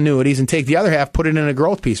income annuities and take the other half, put it in a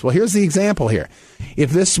growth piece. Well, here's the example here.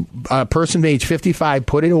 If this person age 55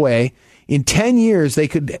 put it away, in 10 years,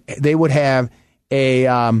 they would have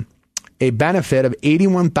a benefit of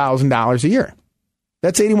 $81,000 a year.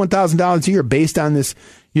 That's $81,000 a year based on this,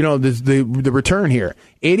 the return here.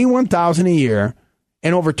 $81,000 a year,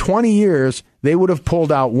 and over 20 years, they would have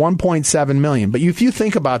pulled out $1.7 million. But if you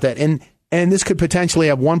think about that, and this could potentially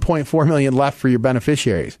have $1.4 million left for your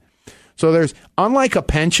beneficiaries. So unlike a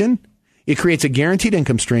pension, it creates a guaranteed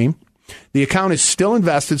income stream. The account is still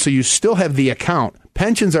invested, so you still have the account.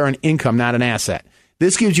 Pensions are an income, not an asset.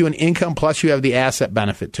 This gives you an income, plus you have the asset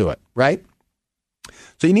benefit to it, right?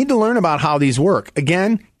 So you need to learn about how these work.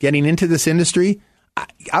 Again, getting into this industry,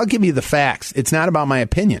 I'll give you the facts. It's not about my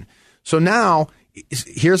opinion. So now,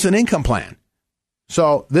 here's an income plan.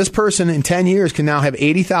 So this person in 10 years can now have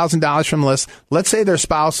 $80,000 from the list. Let's say their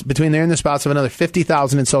spouse, between their and their spouse, have another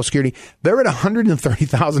 $50,000 in Social Security. They're at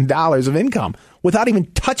 $130,000 of income without even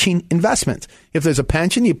touching investments. If there's a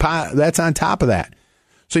pension, that's on top of that.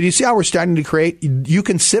 So do you see how we're starting to create? You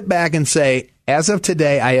can sit back and say, as of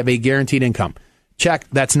today, I have a guaranteed income. Check.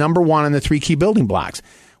 That's number 1 on the 3 key building blocks.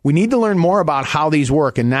 We need to learn more about how these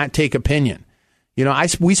work and not take opinion.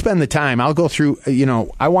 We spend the time. I'll go through,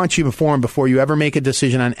 I want you informed before you ever make a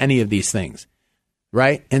decision on any of these things,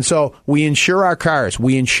 right? And so we insure our cars.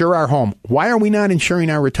 We insure our home. Why are we not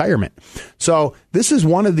insuring our retirement? So this is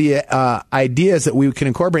one of the ideas that we can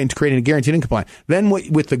incorporate into creating a guaranteed income plan. Then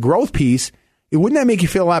with the growth piece, wouldn't that make you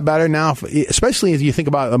feel a lot better now, especially as you think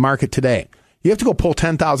about the market today? You have to go pull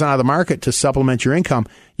 $10,000 out of the market to supplement your income.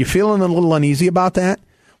 You feeling a little uneasy about that?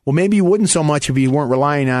 Well, maybe you wouldn't so much if you weren't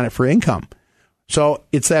relying on it for income. So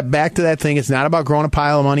it's back to that thing. It's not about growing a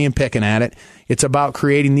pile of money and picking at it. It's about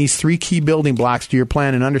creating these 3 key building blocks to your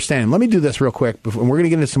plan and understanding. Let me do this real quick. We're going to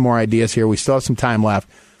get into some more ideas here. We still have some time left,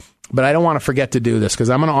 but I don't want to forget to do this because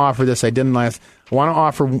I'm going to offer this. I didn't last. I want to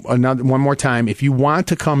offer one more time. If you want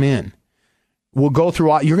to come in We'll go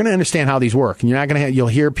through all. You're going to understand how these work, and you're not going to. You'll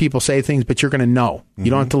hear people say things, but you're going to know. You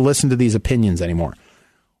don't have to listen to these opinions anymore.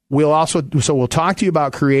 We'll talk to you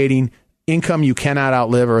about creating income you cannot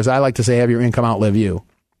outlive, or as I like to say, have your income outlive you.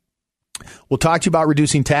 We'll talk to you about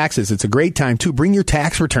reducing taxes. It's a great time too. Bring your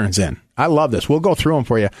tax returns in. I love this. We'll go through them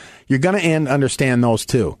for you. You're going to understand those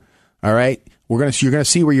too. All right. You're going to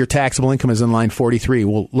see where your taxable income is in line 43.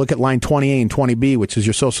 We'll look at line 20A and 20B, which is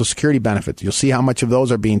your Social Security benefits. You'll see how much of those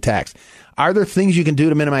are being taxed. Are there things you can do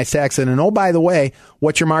to minimize taxes? And oh, by the way,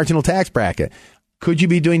 what's your marginal tax bracket? Could you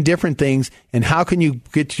be doing different things? And how can you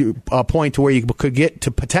get to a point to where you could get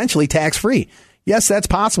to potentially tax-free? Yes, that's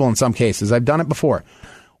possible in some cases. I've done it before.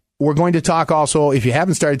 We're going to talk also, if you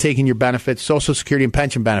haven't started taking your benefits, Social Security and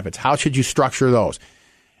pension benefits, how should you structure those?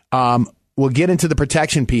 We'll get into the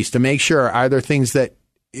protection piece to make sure, are there things that,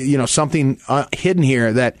 something hidden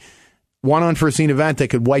here, that one unforeseen event that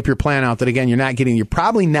could wipe your plan out, that again, you're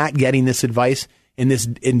probably not getting this advice in this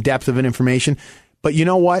in depth of an information. But you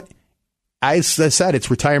know what? As I said, it's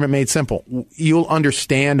retirement made simple. You'll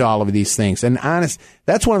understand all of these things. And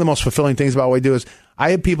that's one of the most fulfilling things about what we do is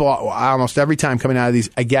I have people almost every time coming out of these,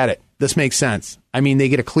 I get it. This makes sense. I mean, they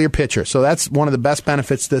get a clear picture. So that's one of the best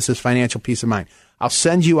benefits to this is financial peace of mind. I'll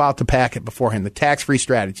send you out the packet beforehand, the tax-free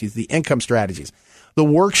strategies, the income strategies, the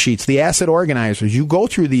worksheets, the asset organizers. You go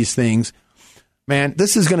through these things, man,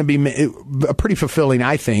 this is going to be a pretty fulfilling,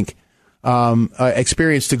 I think,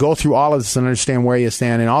 experience to go through all of this and understand where you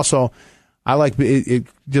stand. And also, I like it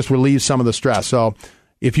just relieves some of the stress. So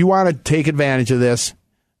if you want to take advantage of this,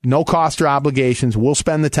 no cost or obligations, we'll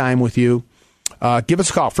spend the time with you. Give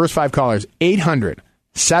us a call. First 5 callers,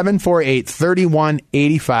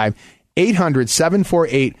 800-748-3185.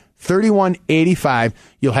 800-748-3185.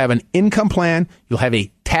 You'll have an income plan. You'll have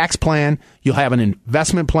a tax plan. You'll have an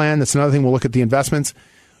investment plan. That's another thing. We'll look at the investments.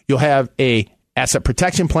 You'll have a asset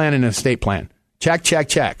protection plan and an estate plan. Check.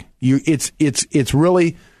 It's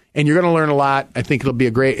really, and you're going to learn a lot. I think it'll be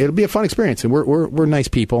a fun experience. And we're nice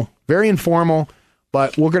people, very informal.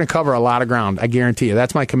 But we're going to cover a lot of ground. I guarantee you.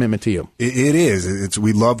 That's my commitment to you. It is.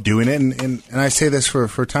 We love doing it. And I say this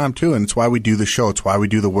for Tom, too. And it's why we do the show. It's why we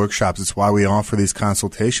do the workshops. It's why we offer these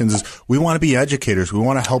consultations. Is we want to be educators. We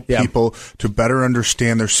want to help people to better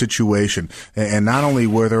understand their situation. And not only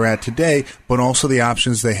where they're at today, but also the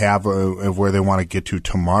options they have of where they want to get to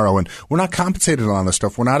tomorrow. And we're not compensated on this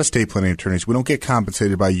stuff. We're not estate planning attorneys. We don't get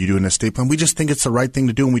compensated by you doing an estate plan. We just think it's the right thing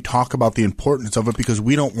to do. And we talk about the importance of it because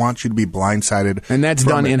we don't want you to be blindsided. And that's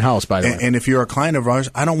done in-house, by the way. And if you're a client of ours,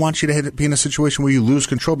 I don't want you to be in a situation where you lose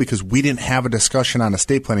control because we didn't have a discussion on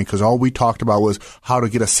estate planning because all we talked about was how to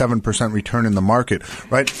get a 7% return in the market,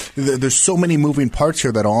 right? There's so many moving parts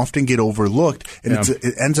here that often get overlooked, and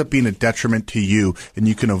it ends up being a detriment to you, and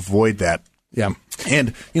you can avoid that. Yeah.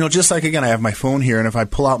 And, just like, again, I have my phone here, and if I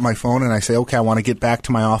pull out my phone and I say, okay, I want to get back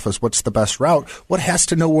to my office, what's the best route? What has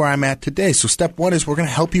to know where I'm at today? So step one is we're going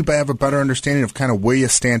to help you have a better understanding of kind of where you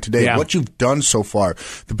stand today, what you've done so far,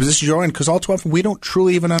 the position you're in, because all too often we don't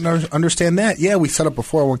truly even understand that. Yeah, we set up a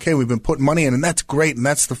 401k, we've been putting money in, and that's great, and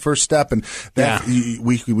that's the first step, and that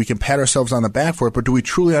we can pat ourselves on the back for it, but do we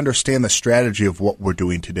truly understand the strategy of what we're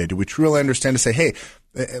doing today? Do we truly understand to say, hey,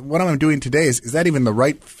 what I'm doing today, is that even the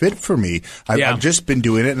right fit for me? I've just been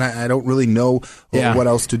doing it, and I don't really know what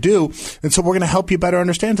else to do. And so we're going to help you better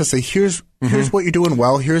understand to say, here's what you're doing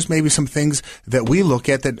well. Here's maybe some things that we look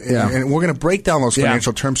at that, and we're going to break down those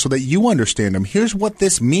financial terms so that you understand them. Here's what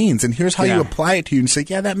this means, and here's how you apply it to you and say,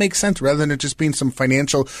 that makes sense, rather than it just being some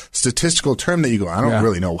financial statistical term that you go, I don't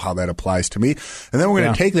really know how that applies to me. And then we're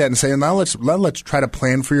going to take that and say, now let's try to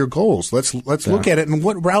plan for your goals. Let's look at it and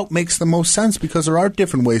what route makes the most sense, because there are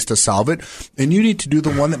different ways to solve it, and you need to do the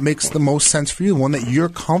one that makes the most sense for you, the one that you're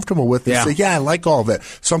comfortable with, and say, I like all of that.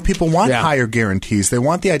 Some people want higher guarantees. They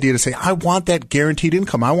want the idea to say, I want that guaranteed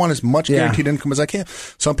income. I want as much guaranteed income as I can.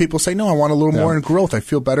 Some people say, no, I want a little more in growth. I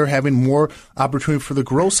feel better having more opportunity for the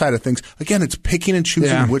growth side of things. Again, it's picking and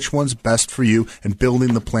choosing which one's best for you and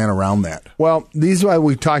building the plan around that. Well, these are why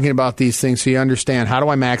we're talking about these things, so you understand how do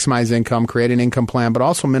I maximize income, create an income plan, but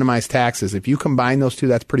also minimize taxes. If you combine those two,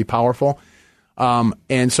 that's pretty powerful.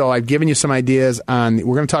 And so I've given you some ideas on,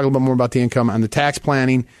 we're going to talk a little bit more about the income on the tax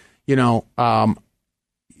planning,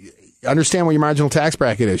 understand what your marginal tax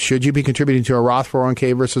bracket is. Should you be contributing to a Roth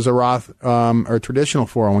 401k versus a Roth, or traditional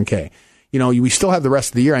 401k? We still have the rest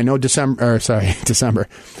of the year. I know December.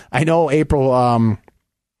 I know April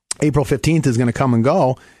 15th is going to come and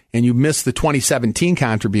go, and you missed the 2017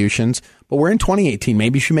 contributions, but we're in 2018.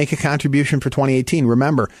 Maybe you should make a contribution for 2018.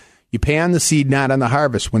 Remember, you pay on the seed, not on the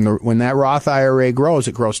harvest. When that Roth IRA grows,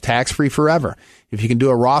 it grows tax-free forever. If you can do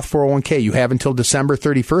a Roth 401k, you have until December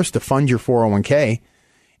 31st to fund your 401k.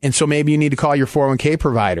 And so maybe you need to call your 401k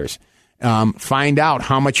providers. Find out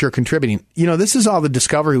how much you're contributing. This is all the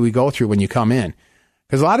discovery we go through when you come in.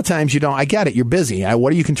 Because a lot of times you don't, I get it, you're busy.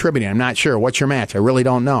 What are you contributing? I'm not sure. What's your match? I really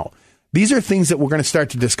don't know. These are things that we're going to start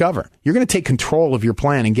to discover. You're going to take control of your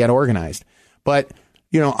plan and get organized. But,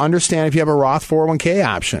 understand if you have a Roth 401k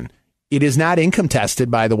option. It is not income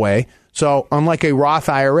tested, by the way. So unlike a Roth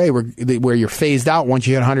IRA where you're phased out once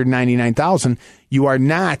you hit $199,000, you are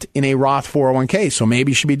not in a Roth 401k. So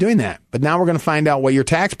maybe you should be doing that. But now we're going to find out what your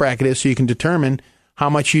tax bracket is so you can determine how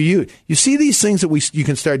much you use. You see these things that you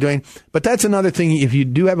can start doing. But that's another thing. If you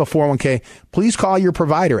do have a 401k, please call your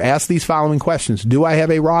provider. Ask these following questions. Do I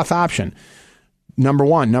have a Roth option? Number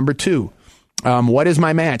one. Number two. What is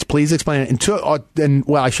my match? Please explain it.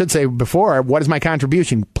 And I should say before, what is my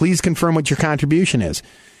contribution? Please confirm what your contribution is,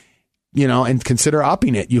 and consider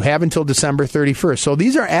upping it. You have until December 31st. So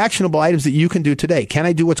these are actionable items that you can do today. Can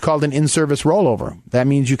I do what's called an in-service rollover? That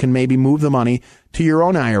means you can maybe move the money to your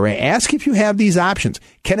own IRA. Ask if you have these options.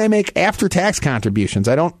 Can I make after-tax contributions?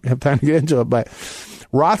 I don't have time to get into it, but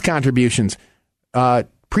Roth contributions,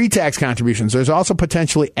 pre-tax contributions. There's also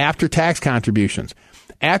potentially after-tax contributions.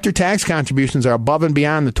 After-tax contributions are above and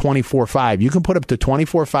beyond the 24/5. You can put up to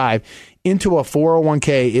 24/5 into a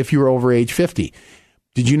 401k if you're over age 50.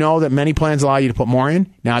 Did you know that many plans allow you to put more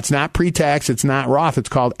in? Now, it's not pre-tax. It's not Roth. It's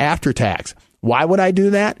called after-tax. Why would I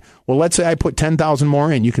do that? Well, let's say I put $10,000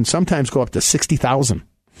 more in. You can sometimes go up to $60,000.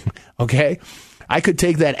 Okay? I could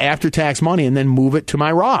take that after-tax money and then move it to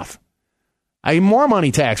my Roth. I get more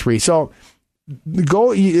money tax-free. So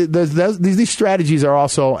these strategies are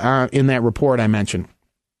also in that report I mentioned.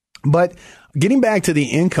 But getting back to the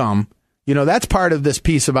income, that's part of this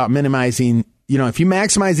piece about minimizing. If you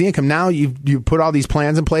maximize the income, now you put all these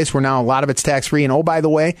plans in place where now a lot of it's tax-free. And, oh, by the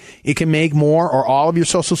way, it can make more or all of your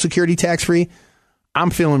Social Security tax-free.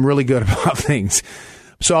 I'm feeling really good about things.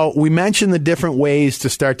 So we mentioned the different ways to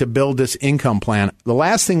start to build this income plan. The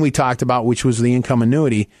last thing we talked about, which was the income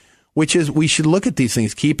annuity, which is we should look at these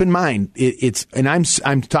things. Keep in mind,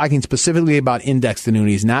 I'm talking specifically about indexed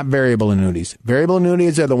annuities, not variable annuities. Variable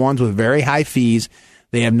annuities are the ones with very high fees.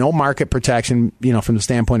 They have no market protection, from the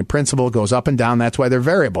standpoint of principal. It goes up and down. That's why they're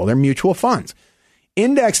variable. They're mutual funds.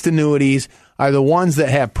 Indexed annuities are the ones that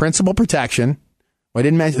have principal protection. I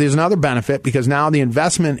didn't mention there's another benefit because now the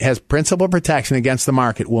investment has principal protection against the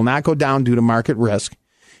market. It will not go down due to market risk.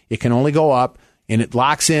 It can only go up. And it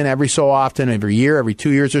locks in every so often, every year, every 2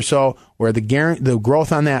 years or so, where the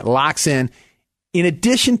growth on that locks in. In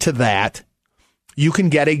addition to that, you can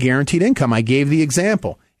get a guaranteed income. I gave the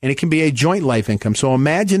example. And it can be a joint life income. So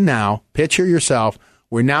imagine now, picture yourself,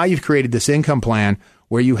 where now you've created this income plan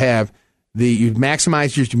where you've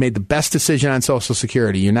maximized you made the best decision on Social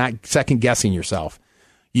Security. You're not second guessing yourself.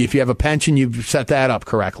 If you have a pension, you've set that up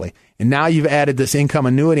correctly. And now you've added this income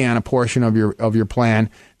annuity on a portion of your plan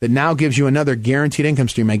that now gives you another guaranteed income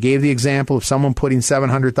stream. I gave the example of someone putting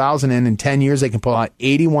 $700,000 in 10 years, they can pull out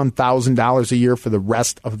 $81,000 a year for the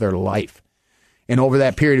rest of their life. And over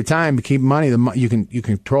that period of time, to keep money, you can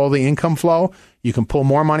control the income flow. You can pull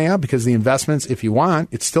more money out because the investments, if you want,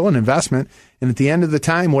 it's still an investment. And at the end of the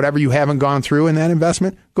time, whatever you haven't gone through in that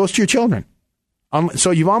investment goes to your children.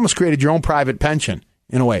 So you've almost created your own private pension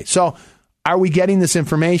in a way. So are we getting this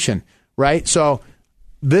information, right? So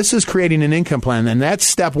this is creating an income plan. And that's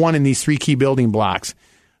step one in these three key building blocks.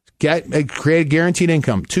 Create a guaranteed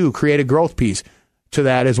income. 2, create a growth piece to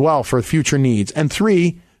that as well for future needs. And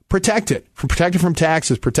 3, protect it. Protect it from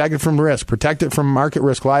taxes, protect it from risk, protect it from market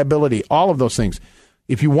risk, liability, all of those things.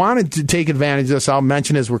 If you wanted to take advantage of this, I'll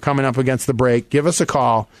mention as we're coming up against the break, give us a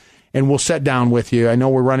call and we'll sit down with you. I know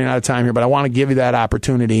we're running out of time here, but I want to give you that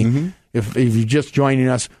opportunity. Mm-hmm. If you're just joining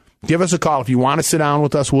us, give us a call. If you want to sit down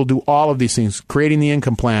with us, we'll do all of these things, creating the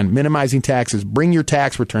income plan, minimizing taxes, bring your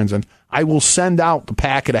tax returns in. I will send out the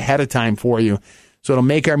packet ahead of time for you so it'll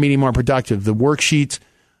make our meeting more productive. The worksheets,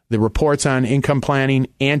 the reports on income planning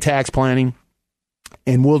and tax planning,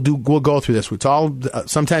 and we'll go through this. It's all,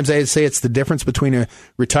 sometimes I say it's the difference between a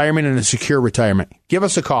retirement and a secure retirement. Give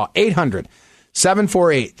us a call,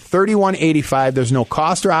 800-748-3185. There's no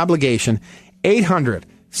cost or obligation.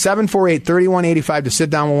 800-748-3185 to sit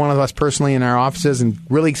down with one of us personally in our offices and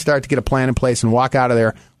really start to get a plan in place and walk out of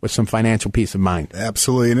there with some financial peace of mind.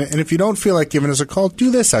 Absolutely. And if you don't feel like giving us a call,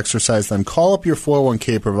 do this exercise then. Call up your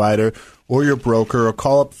 401k provider or your broker, or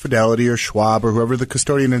call up Fidelity or Schwab or whoever the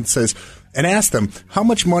custodian is, and ask them how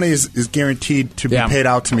much money is guaranteed to be paid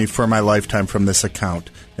out to me for my lifetime from this account.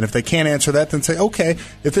 And if they can't answer that, then say, okay,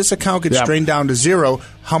 if this account gets drained down to zero,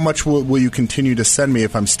 how much will you continue to send me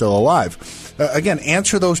if I'm still alive? Again,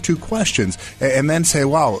 answer those two questions and then say,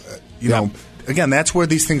 wow, you know, again, that's where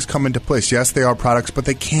these things come into place. Yes, they are products, but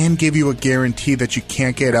they can give you a guarantee that you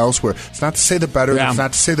can't get elsewhere. It's not to say they're better. Yeah. It's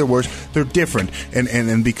not to say they're worse. They're different.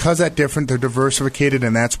 And because they're different, they're diversified,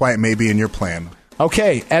 and that's why it may be in your plan.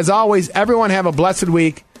 Okay, as always, everyone have a blessed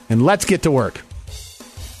week, and let's get to work.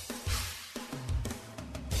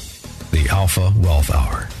 The Alpha Wealth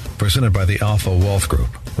Hour, presented by the Alpha Wealth Group,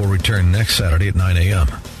 will return next Saturday at 9 a.m.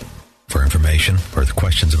 For information or the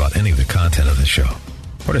questions about any of the content of the show,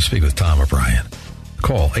 or to speak with Tom or Brian,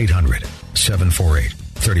 call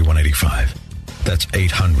 800-748-3185. That's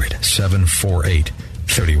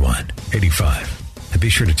 800-748-3185. And be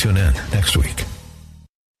sure to tune in next week.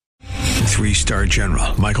 3-star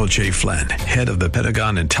General Michael J. Flynn, head of the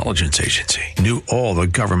Pentagon Intelligence Agency, knew all the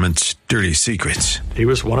government's dirty secrets. He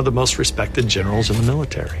was one of the most respected generals in the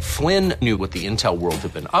military. Flynn knew what the intel world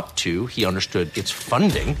had been up to. He understood its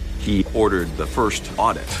funding. He ordered the first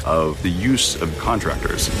audit of the use of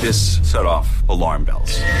contractors. This set off alarm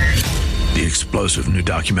bells. The explosive new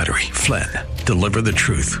documentary, Flynn, Deliver the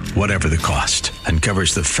Truth, Whatever the Cost,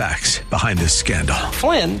 uncovers the facts behind this scandal.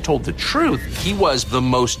 Flynn told the truth. He was the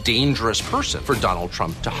most dangerous person for Donald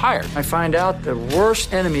Trump to hire. I find out the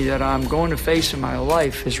worst enemy that I'm going to face in my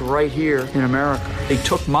life is right here in America. They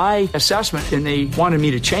took my assessment and they wanted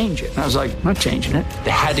me to change it. And I was like, I'm not changing it.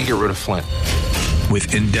 They had to get rid of Flynn.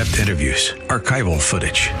 With in-depth interviews, archival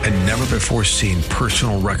footage, and never-before-seen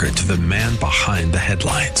personal records of the man behind the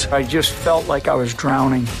headlines. I just felt like I was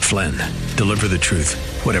drowning. Flynn, Deliver the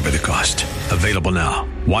Truth, Whatever the Cost. Available now.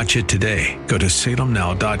 Watch it today. Go to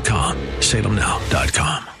salemnow.com.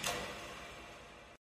 salemnow.com.